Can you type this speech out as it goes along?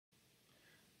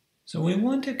So we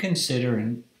want to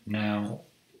consider now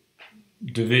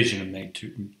division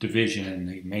in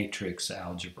the matrix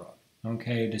algebra.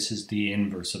 Okay, this is the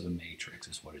inverse of a matrix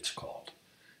is what it's called.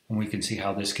 And we can see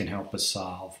how this can help us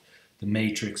solve the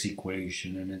matrix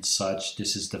equation, and as such,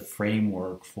 this is the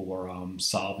framework for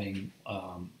solving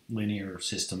linear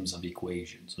systems of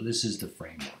equations. So this is the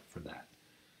framework for that.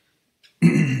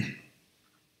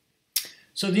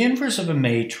 So the inverse of a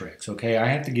matrix, okay, I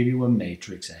have to give you a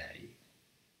matrix A,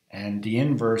 and the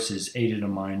inverse is a to the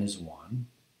minus 1.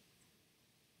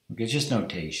 Okay, it's just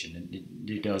notation.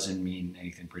 It doesn't mean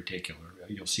anything particular.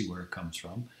 You'll see where it comes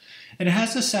from. And it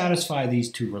has to satisfy these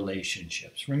two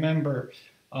relationships. Remember,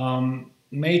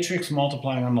 matrix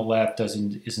multiplying on the left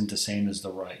isn't the same as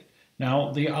the right.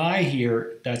 Now, the I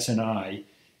here, that's an I,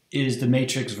 is the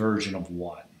matrix version of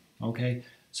 1. Okay,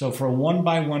 so for a 1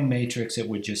 by 1 matrix, it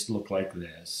would just look like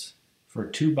this. For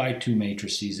 2 by 2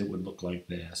 matrices, it would look like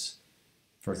this.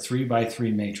 For 3 by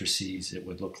 3 matrices, it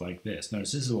would look like this.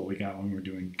 Notice this is what we got when we were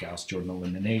doing Gauss-Jordan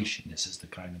elimination. This is the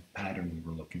kind of pattern we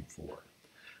were looking for.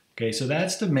 Okay, so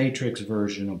that's the matrix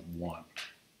version of 1.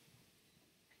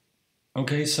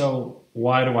 Okay, so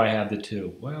why do I have the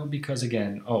 2? Well, because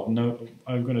again, I'm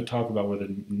going to talk about what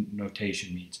the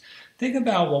notation means. Think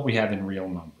about what we have in real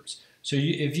numbers. So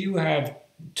if you have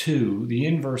 2, the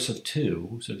inverse of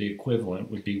 2, so the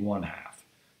equivalent would be 1/2,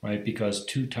 right? Because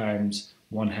 2 times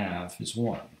 1/2 is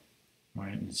 1,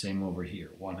 right? And the same over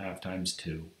here. 1/2 times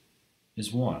 2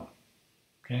 is 1,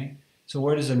 okay? So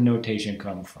where does the notation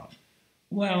come from?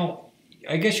 Well,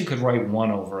 I guess you could write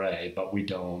 1 over A, but we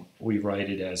don't. We write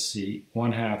it as C.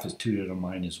 1/2 is 2 to the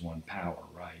minus 1 power,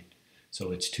 right?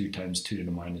 So it's 2 times 2 to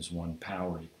the minus 1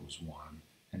 power equals 1.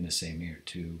 And the same here,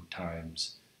 2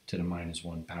 times to the minus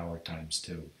 1 power times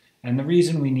 2. And the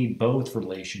reason we need both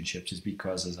relationships is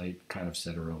because, as I kind of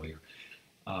said earlier,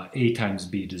 A times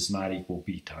B does not equal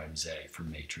B times A for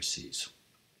matrices.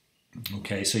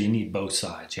 Okay, so you need both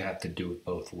sides. You have to do it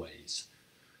both ways.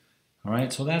 All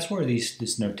right, so that's where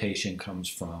this notation comes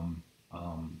from.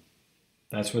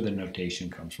 That's where the notation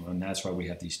comes from, and that's why we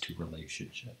have these two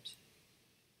relationships.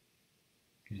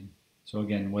 Okay. So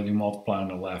again, whether you multiply on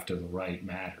the left or the right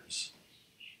matters.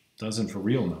 Doesn't for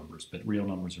real numbers, but real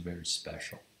numbers are very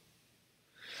special.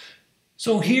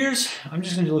 So I'm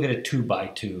just going to look at a 2 by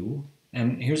 2,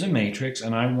 and here's a matrix,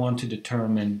 and I want to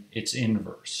determine its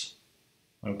inverse.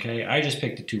 Okay, I just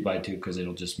picked a 2 by 2 because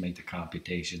it'll just make the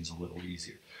computations a little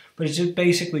easier. But it's just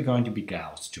basically going to be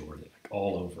Gauss-Jordan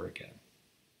all over again.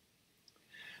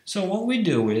 So what we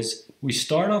do is we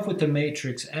start off with the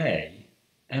matrix A,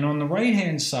 and on the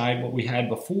right-hand side, what we had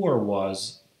before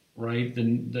was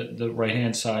the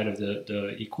right-hand side of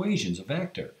the equations, a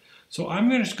vector. So I'm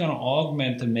just going to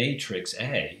augment the matrix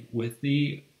A with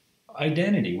the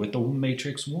identity, with the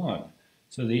matrix 1.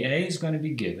 So the A is going to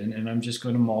be given, and I'm just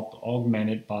going to augment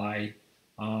it by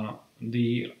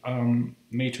the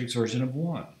matrix version of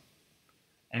 1.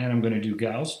 And I'm going to do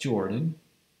Gauss-Jordan,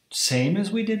 same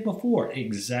as we did before,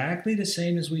 exactly the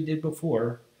same as we did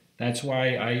before. That's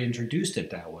why I introduced it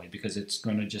that way, because it's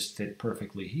going to just fit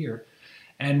perfectly here.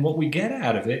 And what we get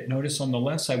out of it, notice on the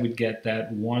left side we'd get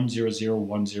that 1, 0, 0,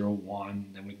 1, 0,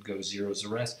 1, then we'd go 0 as the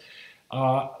rest.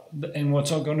 And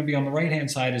what's going to be on the right-hand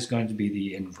side is going to be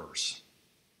the inverse.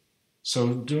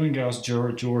 So doing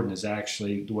Gauss-Jordan is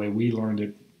actually, the way we learned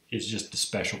it, is just a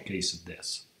special case of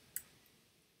this.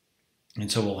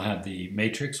 And so we'll have the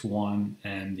matrix 1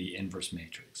 and the inverse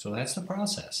matrix. So that's the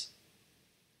process.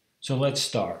 So let's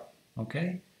start,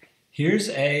 okay? Here's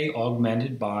A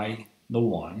augmented by the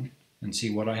 1, and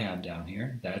see what I have down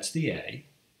here. That's the A,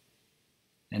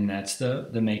 and that's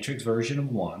the matrix version of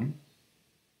 1,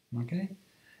 okay?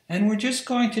 And we're just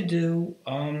going to do,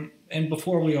 and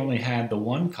before we only had the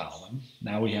 1 column,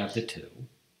 now we have the 2.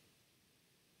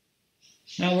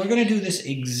 Now we're going to do this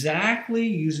exactly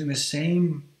using the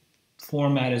same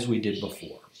format as we did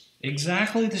before.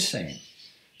 Exactly the same.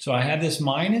 So I have this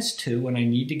minus 2, and I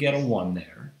need to get a 1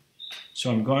 there.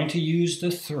 So I'm going to use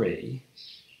the 3,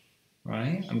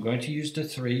 right? I'm going to use the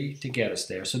 3 to get us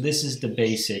there. So this is the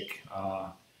basic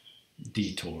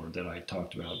detour that I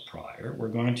talked about prior. We're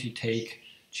going to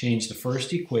change the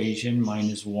first equation,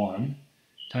 minus 1,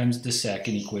 times the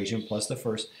second equation plus the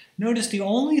first. Notice the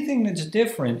only thing that's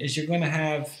different is you're going to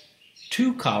have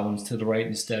 2 columns to the right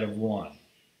instead of 1.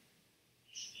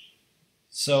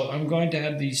 So I'm going to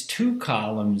have these 2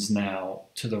 columns now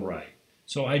to the right.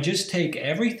 So I just take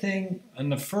everything in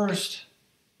the first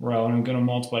row, and I'm going to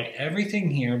multiply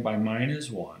everything here by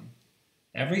minus 1.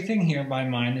 Everything here by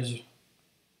minus,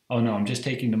 oh no, I'm just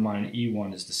taking the minus,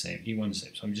 E1 is the same, E1 is the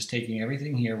same. So I'm just taking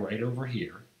everything here right over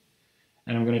here,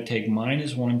 and I'm going to take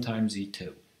minus 1 times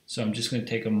E2. So I'm just going to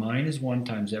take a minus 1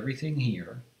 times everything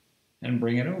here and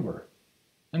bring it over.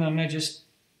 And I'm going to just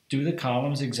do the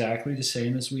columns exactly the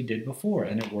same as we did before,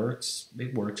 and it works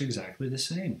exactly the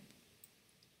same.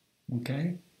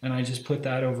 Okay? And I just put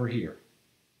that over here.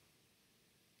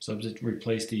 So just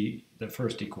replace the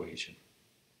first equation.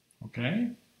 Okay?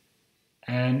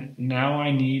 And now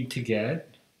I need to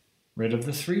get rid of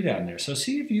the 3 down there. So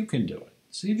see if you can do it.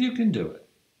 See if you can do it.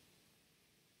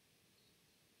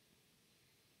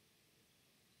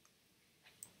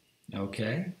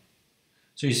 Okay?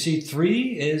 So you see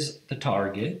 3 is the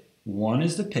target, 1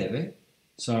 is the pivot.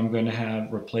 So I'm going to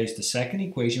have replace the second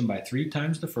equation by 3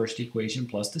 times the first equation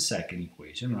plus the second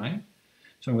equation, right?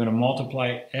 So I'm going to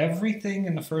multiply everything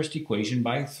in the first equation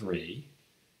by 3,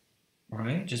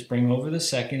 right? Just bring over the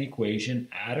second equation,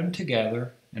 add them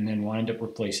together, and then wind up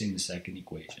replacing the second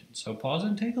equation. So pause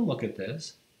and take a look at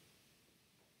this.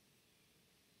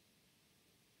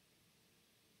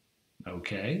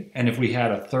 Okay, and if we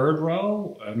had a third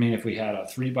row, if we had a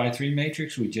 3 by 3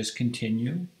 matrix, we just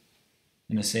continue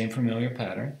in the same familiar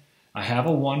pattern. I have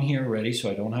a 1 here already, so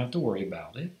I don't have to worry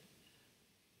about it.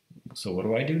 So what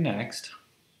do I do next?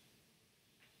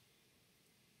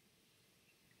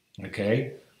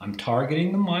 Okay, I'm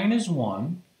targeting the minus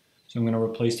 1, so I'm going to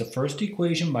replace the first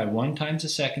equation by 1 times the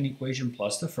second equation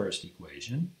plus the first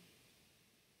equation.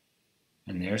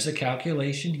 And there's the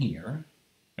calculation here.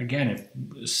 Again,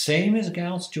 same as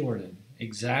Gauss-Jordan,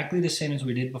 exactly the same as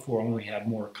we did before, only we have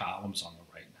more columns on the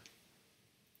right now.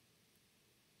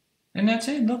 And that's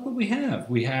it. Look what we have.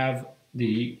 We have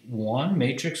the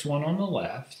matrix 1 on the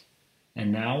left,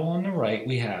 and now on the right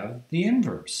we have the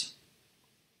inverse.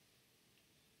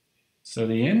 So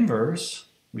the inverse,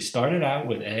 we started out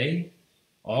with A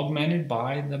augmented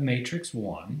by the matrix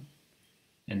 1,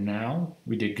 and now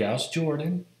we did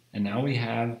Gauss-Jordan, and now we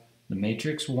have the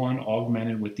matrix 1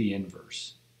 augmented with the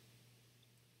inverse.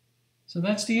 So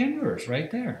that's the inverse right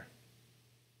there.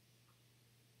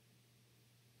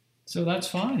 So that's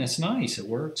fine. It's nice. It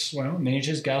works. Well, it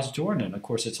manages Gauss-Jordan. And of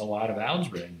course, it's a lot of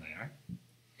algebra in there.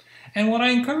 And what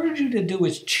I encourage you to do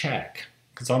is check.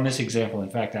 Because on this example, in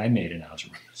fact, I made an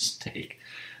algebra mistake.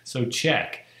 So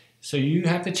check. So you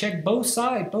have to check both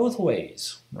sides, both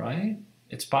ways, right?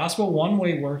 It's possible one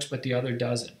way works, but the other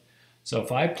doesn't. So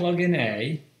if I plug in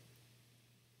an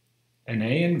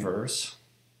A inverse,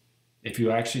 if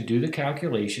you actually do the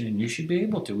calculation, and you should be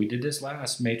able to, we did this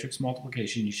last matrix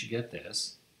multiplication, you should get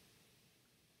this.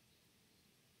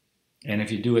 And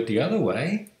if you do it the other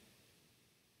way,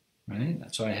 right,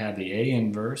 so I have the A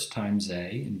inverse times A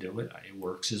and do it, it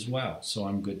works as well. So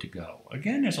I'm good to go.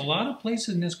 Again, there's a lot of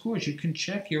places in this course you can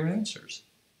check your answers.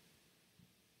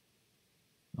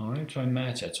 All right, so I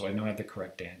match that so I know I have the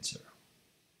correct answer.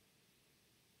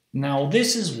 Now,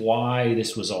 this is why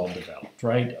this was all developed,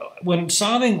 right? When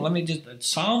solving,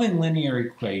 solving linear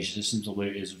equations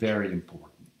is very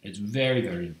important. It's very,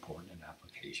 very important in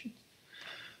applications.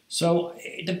 So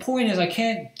the point is I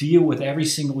can't deal with every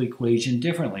single equation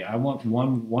differently. I want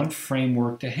one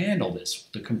framework to handle this.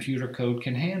 The computer code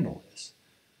can handle this.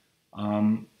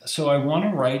 So I want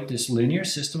to write this linear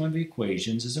system of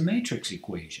equations as a matrix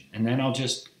equation. And then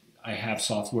I have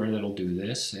software that'll do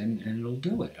this, and it'll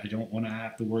do it. I don't want to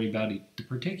have to worry about the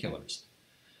particulars.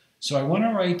 So I want to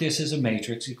write this as a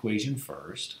matrix equation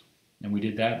first, and we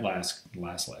did that last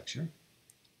lecture.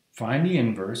 Find the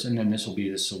inverse, and then this will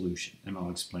be the solution, and I'll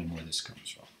explain where this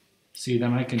comes from. See,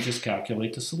 then I can just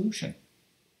calculate the solution.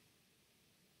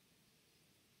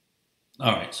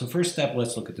 All right, so first step,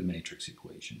 let's look at the matrix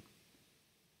equation.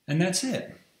 And that's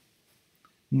it.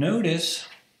 Notice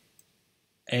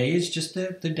A is just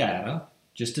the data,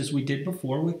 just as we did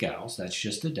before with Gauss. That's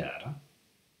just the data.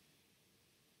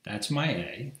 That's my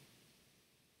A.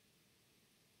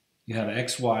 You have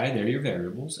x, y, they're your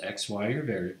variables. X, y are your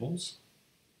variables.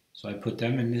 So I put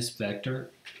them in this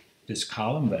vector, this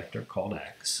column vector called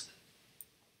x.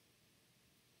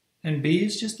 And B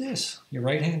is just this, your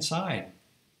right-hand side.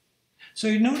 So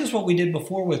you notice what we did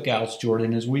before with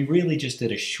Gauss-Jordan is we really just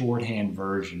did a shorthand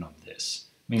version of this.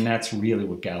 I mean, that's really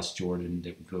what Gauss-Jordan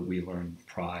that we learned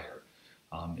prior.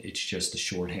 It's just a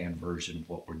shorthand version of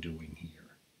what we're doing here.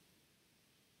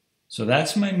 So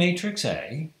that's my matrix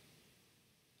A.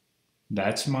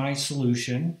 That's my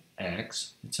solution,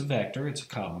 x. It's a vector, it's a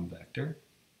column vector.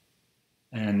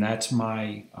 And that's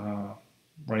my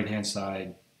right-hand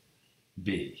side,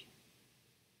 B.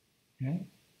 Okay?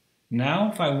 Now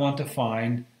if I want to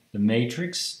find the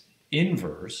matrix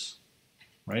inverse,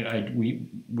 right, we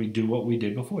do what we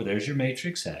did before. There's your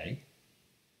matrix A.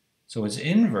 So its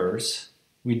inverse,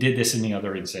 we did this in the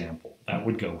other example. That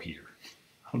would go here.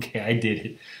 Okay, I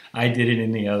did it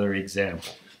in the other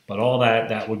example. But all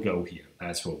that would go here.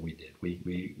 That's what we did.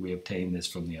 We obtained this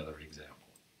from the other example.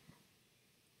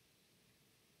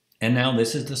 And now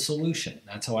this is the solution.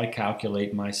 That's how I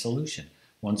calculate my solution.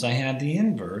 Once I have the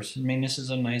inverse, I mean, this is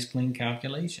a nice clean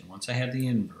calculation. Once I have the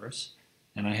inverse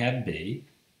and I have B,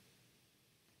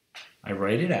 I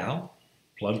write it out,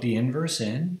 plug the inverse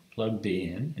in, plug B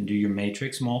in, and do your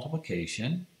matrix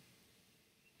multiplication,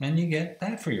 and you get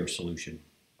that for your solution.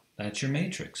 That's your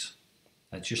matrix.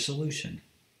 That's your solution.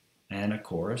 And of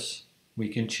course, we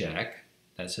can check.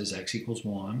 That says x equals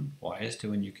 1, y is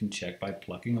 2, and you can check by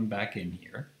plugging them back in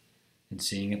here and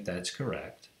seeing if that's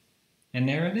correct. And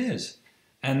there it is.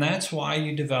 And that's why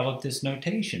you develop this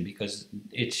notation, because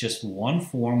it's just one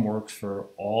form, works for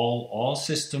all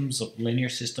systems of linear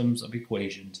systems of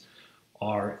equations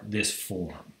are this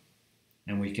form.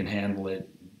 And we can handle it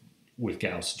with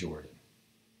Gauss-Jordan.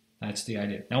 That's the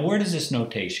idea. Now, where does this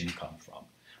notation come from?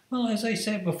 Well, as I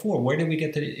said before, where did we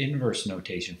get the inverse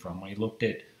notation from? We looked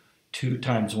at 2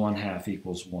 times 1/2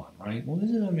 equals 1, right? Well, this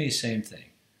is going to be the same thing.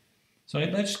 So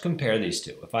let's compare these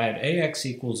two. If I have ax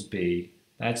equals b,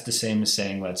 that's the same as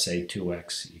saying, let's say,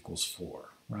 2x equals 4,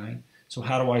 right? So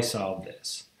how do I solve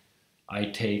this? I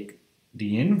take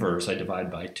the inverse, I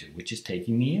divide by 2, which is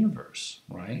taking the inverse,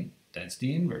 right? That's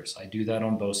the inverse. I do that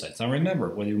on both sides. Now remember,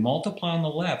 whether you multiply on the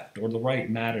left or the right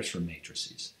matters for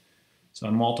matrices. So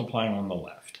I'm multiplying on the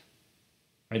left.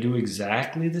 I do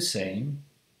exactly the same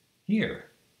here,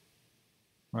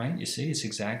 right? You see, it's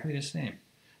exactly the same.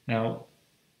 Now,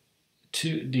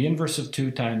 the inverse of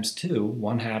 2 times 2,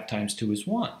 1/2 times 2 is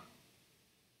 1.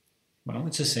 Well,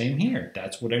 it's the same here.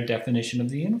 That's what our definition of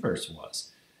the inverse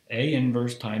was. A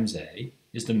inverse times A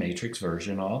is the matrix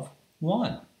version of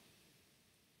 1.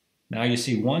 Now you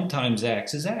see 1 times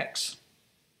x is x.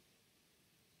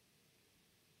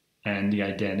 And the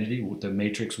identity with the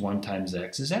matrix 1 times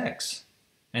x is x.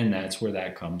 And that's where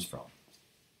that comes from.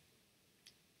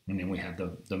 And then we have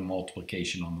the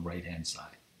multiplication on the right-hand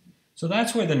side. So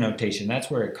that's where the notation, that's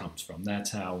where it comes from.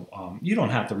 That's how, you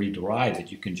don't have to rederive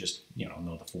it. You can just,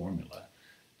 know the formula.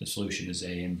 The solution is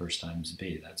A inverse times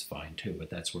B. That's fine too, but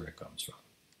that's where it comes from.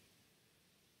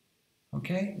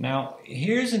 Okay, now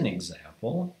here's an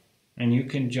example, and you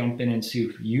can jump in and see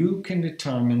if you can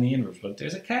determine the inverse. But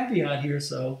there's a caveat here,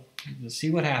 so let's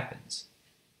see what happens.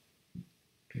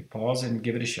 Okay, pause and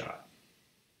give it a shot.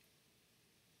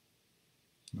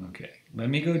 Okay, let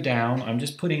me go down. I'm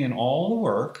just putting in all the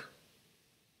work,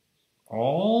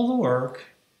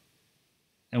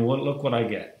 and look what I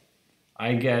get.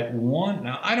 I get 1.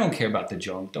 Now, I don't care about the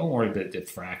junk. Don't worry that the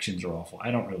fractions are awful.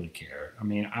 I don't really care. I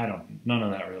mean, none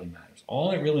of that really matters.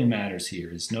 All that really matters here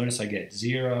is, notice I get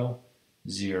 0,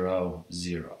 0,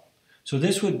 0. So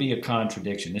this would be a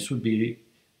contradiction. This would be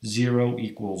 0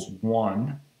 equals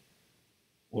 1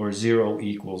 or 0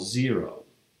 equals 0.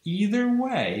 Either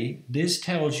way, this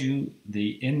tells you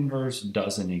the inverse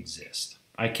doesn't exist.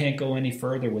 I can't go any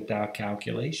further without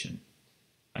calculation.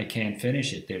 I can't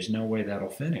finish it. There's no way that'll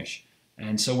finish.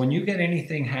 And so when you get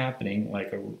anything happening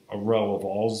like a row of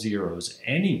all zeros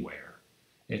anywhere,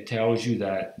 it tells you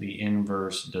that the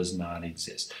inverse does not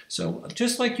exist. So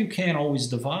just like you can't always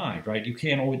divide, right? You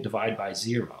can't always divide by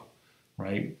 0,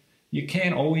 right? You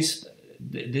can't always,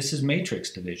 this is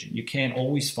matrix division. You can't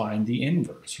always find the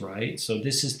inverse, right? So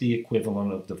this is the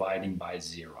equivalent of dividing by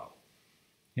 0.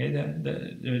 Okay,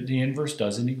 the inverse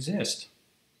doesn't exist.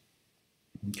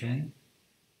 Okay?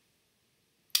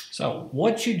 So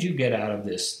what should you get out of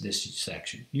this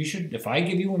section? You should, if I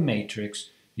give you a matrix,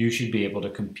 you should be able to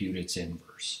compute its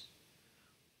inverse.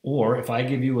 Or if I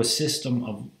give you a system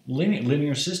of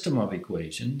linear system of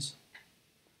equations,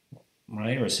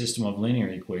 right, or a system of linear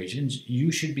equations,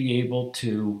 you should be able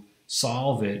to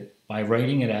solve it by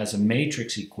writing it as a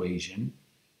matrix equation,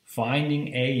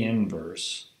 finding A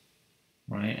inverse,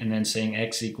 right, and then saying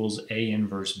x equals A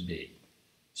inverse B.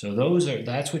 So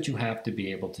that's what you have to be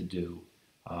able to do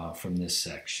from this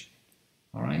section.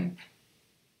 All right?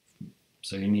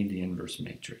 So you need the inverse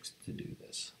matrix to do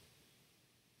this.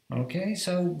 Okay,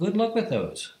 so good luck with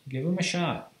those. Give them a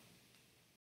shot.